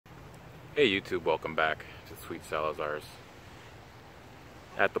Hey YouTube, welcome back to Sweet Salazar's.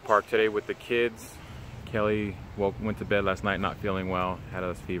 At the park today with the kids. Kelly went to bed last night not feeling well, had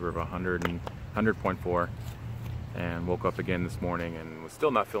a fever of 100.4, and woke up again this morning and was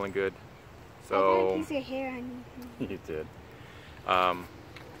still not feeling good. So I got a piece of hair on you. You did.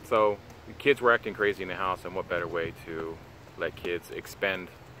 So the kids were acting crazy in the house, and what better way to let kids expend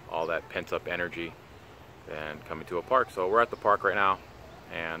all that pent-up energy than coming to a park. So we're at the park right now,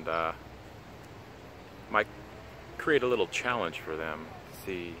 and might create a little challenge for them to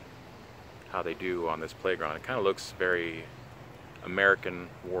see how they do on this playground. It kind of looks very American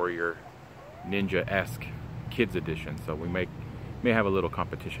Warrior Ninja-esque kids edition, so we may have a little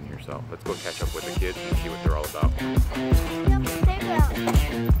competition here. So let's go catch up with the kids and see what they're all about.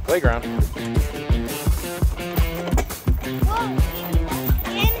 Playground.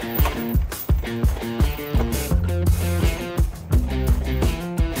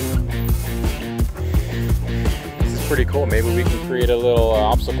 This is pretty cool. Maybe we can create a little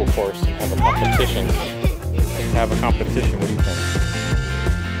obstacle course and have a competition. What do you think?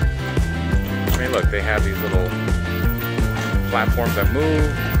 I mean, look, they have these little platforms that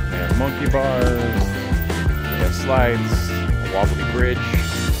move. They have monkey bars. They have slides, a wobbly bridge,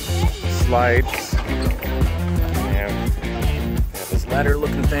 slides. They have this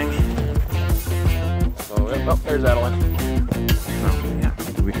ladder-looking thing. So, oh, there's Adeline. Oh, yeah,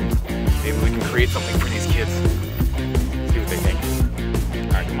 maybe we can create something for these kids. See what they think.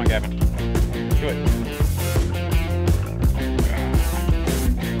 All right, come on, Gavin. Do it.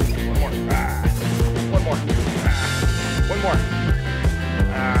 One more. One more.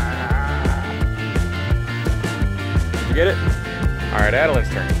 Did you get it? All right, Adeline's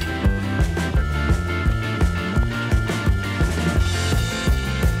turn.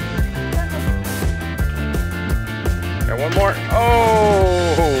 Got one more.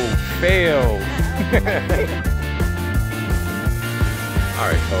 Oh, failed. All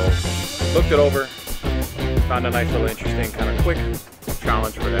right, so looked it over. Found a nice little interesting kind of quick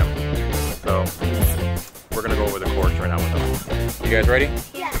challenge for them. So we're gonna go over the course right now with them. You guys ready?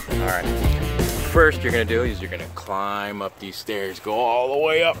 Yeah. All right. First you're gonna do is you're gonna climb up these stairs. Go all the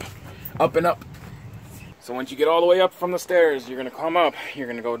way up, up and up. So once you get all the way up from the stairs, you're gonna come up. You're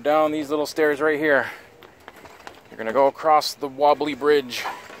gonna go down these little stairs right here. You're gonna go across the wobbly bridge.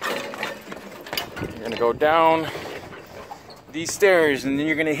 You're gonna go down these stairs, and then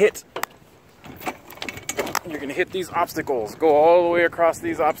you're gonna hit these obstacles. Go all the way across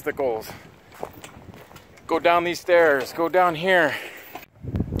these obstacles. Go down these stairs. Go down here.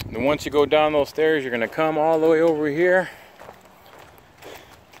 And once you go down those stairs, you're gonna come all the way over here.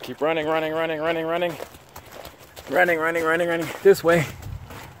 Keep running this way.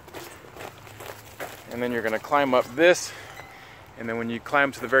 And then you're gonna climb up this. And then when you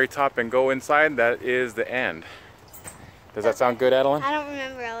climb to the very top and go inside, that is the end. Does that sound good, Adeline? I don't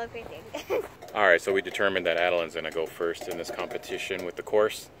remember everything. All right, so we determined that Adeline's gonna go first in this competition with the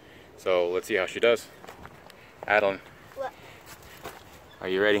course. So let's see how she does. Adeline, What? Are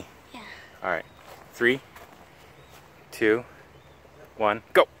you ready? Yeah. All right, 3, 2, 1,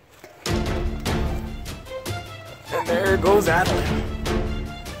 go. And there goes Adeline.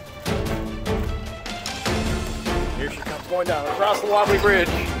 Here she comes, going down across the wobbly bridge,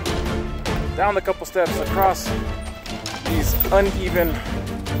 down the couple steps, across these uneven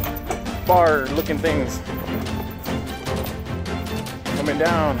bar looking things, coming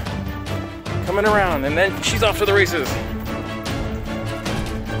down, coming around, and then she's off to the races.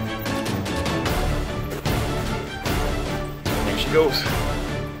 There she goes.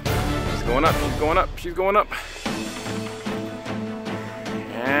 She's going up, she's going up, she's going up.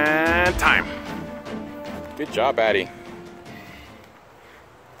 And time. Good job, Addie.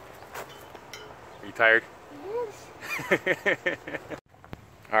 Are you tired? Yes.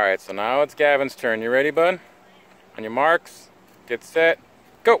 All right, so now it's Gavin's turn. You ready, bud? On your marks, get set,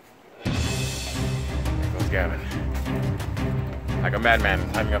 go. There goes Gavin. Like a madman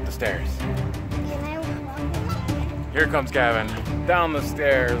climbing up the stairs. Here comes Gavin. Down the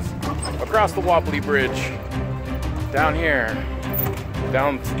stairs, across the wobbly bridge, down here,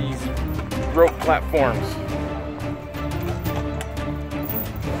 down to these rope platforms.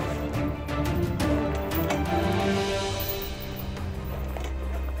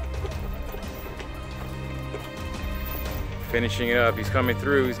 Finishing it up, he's coming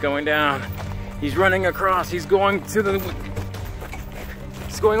through, he's going down, he's running across, he's going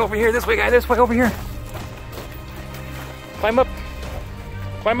over here, this way, guy, this way, over here. Climb up,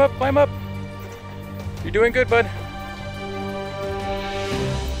 climb up, climb up. You're doing good, bud.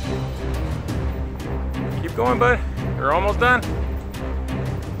 Keep going, bud. You're almost done.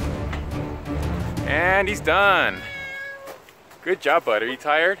 And he's done. Good job, bud. Are you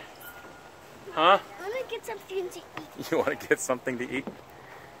tired? Huh? I want to get something to eat. You want to get something to eat?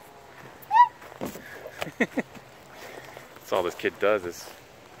 That's all this kid does is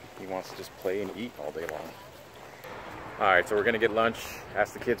he wants to just play and eat all day long. Alright, so we're going to get lunch.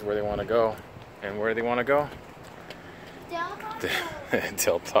 Ask the kids where they want to go. And where do they want to go?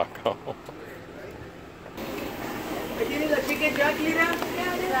 Del Taco.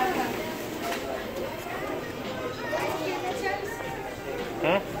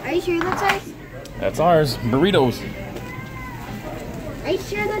 Huh? Are you sure that's ours? That's ours. Burritos. Are you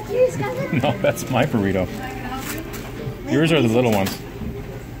sure that's yours, cousin? No, that's my burrito. Yours are the little ones.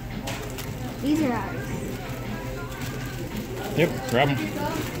 These are ours. Yep, grab them.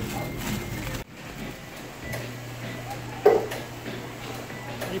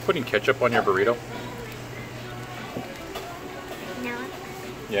 Are you putting ketchup on your burrito? No.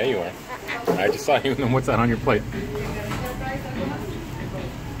 Yeah, you are. I just saw you. What's that on your plate?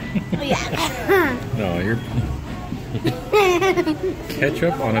 Yeah. No, you're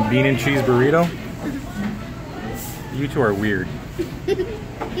ketchup on a bean and cheese burrito? You two are weird.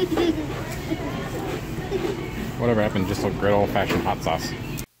 Whatever happened, just a good old-fashioned hot sauce.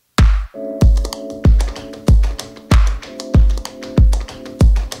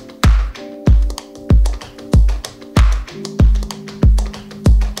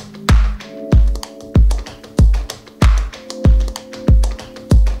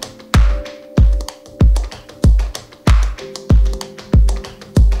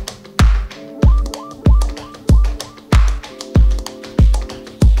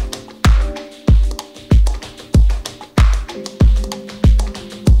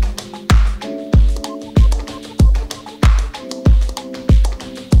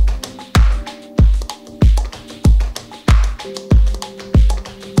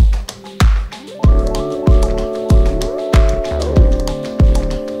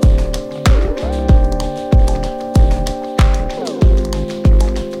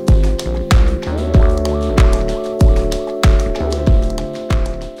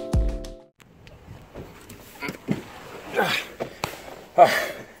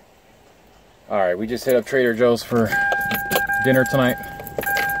 Alright, we just hit up Trader Joe's for dinner tonight.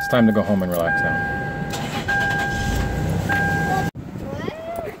 It's time to go home and relax now.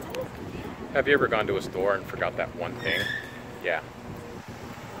 Have you ever gone to a store and forgot that one thing? Yeah.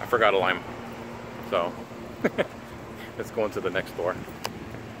 I forgot a lime. So, let's go into the next store.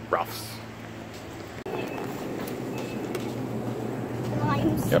 Ralph's.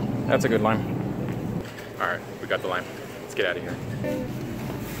 Limes. Yep, that's a good lime. Alright, we got the lime. Let's get out of here.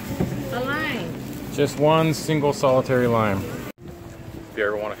 A lime. Just one single solitary lime. If you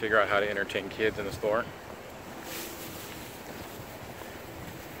ever want to figure out how to entertain kids in the store,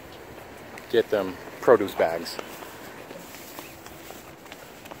 get them produce bags.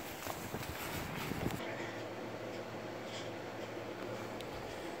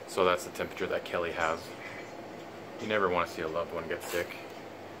 So that's the temperature that Kelly has. You never want to see a loved one get sick,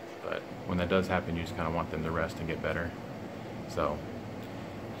 but when that does happen, you just kind of want them to rest and get better. So,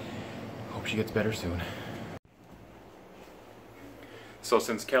 hope she gets better soon. So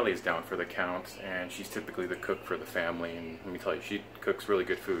since Kelly is down for the count, and she's typically the cook for the family, and let me tell you, she cooks really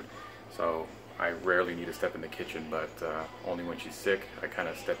good food. So I rarely need to step in the kitchen, but only when she's sick, I kind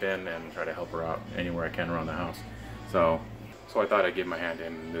of step in and try to help her out anywhere I can around the house. So I thought I'd give my hand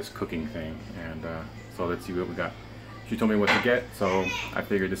in this cooking thing, and so let's see what we got. She told me what to get, so I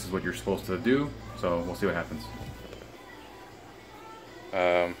figured this is what you're supposed to do, so we'll see what happens.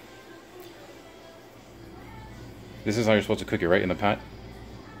 This is how you're supposed to cook it, right? In the pot?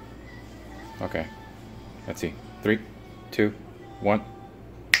 Okay. Let's see. 3, 2, 1.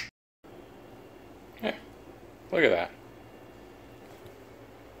 Yeah. Look at that.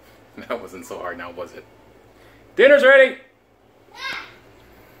 That wasn't so hard now, was it? Dinner's ready!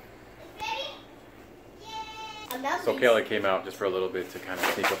 So Kelly came out just for a little bit to kind of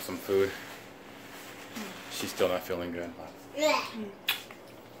sneak up some food. She's still not feeling good.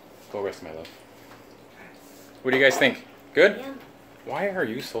 Go rest, my love. What do you guys think? Good? Yeah. Why are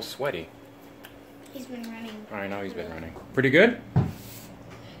you so sweaty? He's been running. I know he's been running. Pretty good?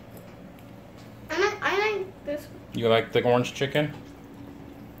 I like this. You like the orange chicken?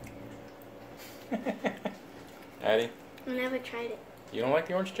 Addie? I never tried it. You don't like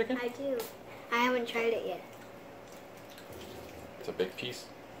the orange chicken? I do. I haven't tried it yet. It's a big piece.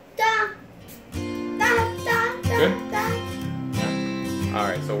 Da, da, da, Good? da.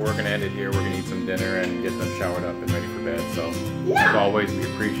 Alright, so we're going to end it here. We're going to eat some dinner and get them showered up and ready for bed. So, as always, we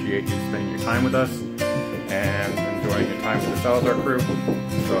appreciate you spending your time with us and enjoying your time with the Salazar crew.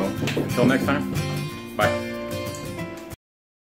 So, until next time.